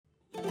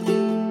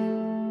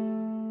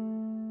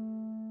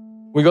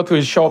We go to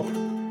his shop,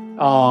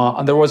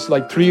 and there was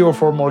like 3 or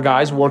 4 more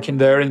guys working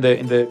there in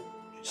the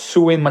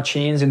sewing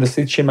machines, in the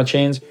stitching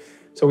machines.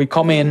 So we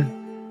come in,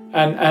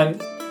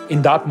 and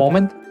in that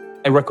moment,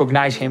 I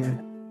recognize him.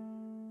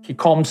 He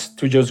comes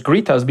to just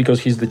greet us because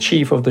he's the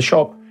chief of the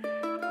shop.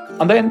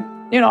 And then,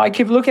 I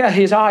keep looking at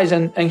his eyes,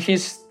 and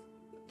he's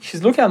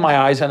looking at my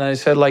eyes, and I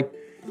said, like,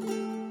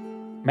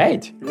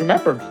 mate, you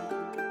remember me?